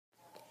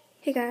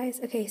Hey guys,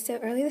 okay, so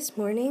early this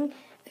morning,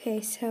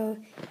 so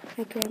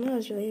my grandma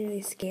was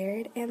really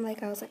scared, and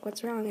I was like,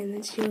 what's wrong? And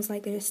then she was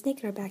like, there's a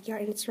snake in our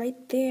backyard, and it's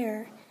right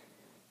there.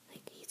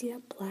 Like, you see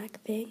that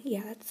black thing?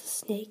 Yeah, that's a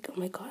snake. Oh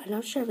my god, I'm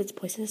not sure if it's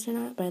poisonous or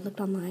not, but I looked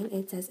online, and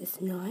it says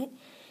it's not.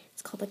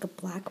 It's called like a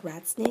black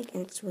rat snake,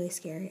 and it's really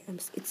scary.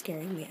 It's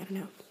scaring me, I don't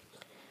know.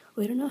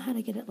 We don't know how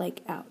to get it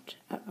out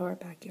of our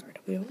backyard.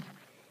 We don't.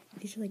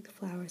 These are like the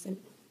flowers, and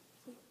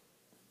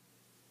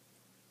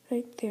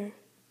right there.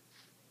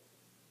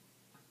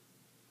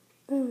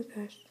 Oh my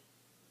gosh.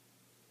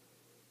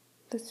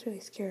 That's really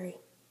scary.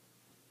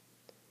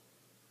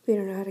 We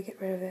don't know how to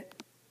get rid of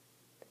it.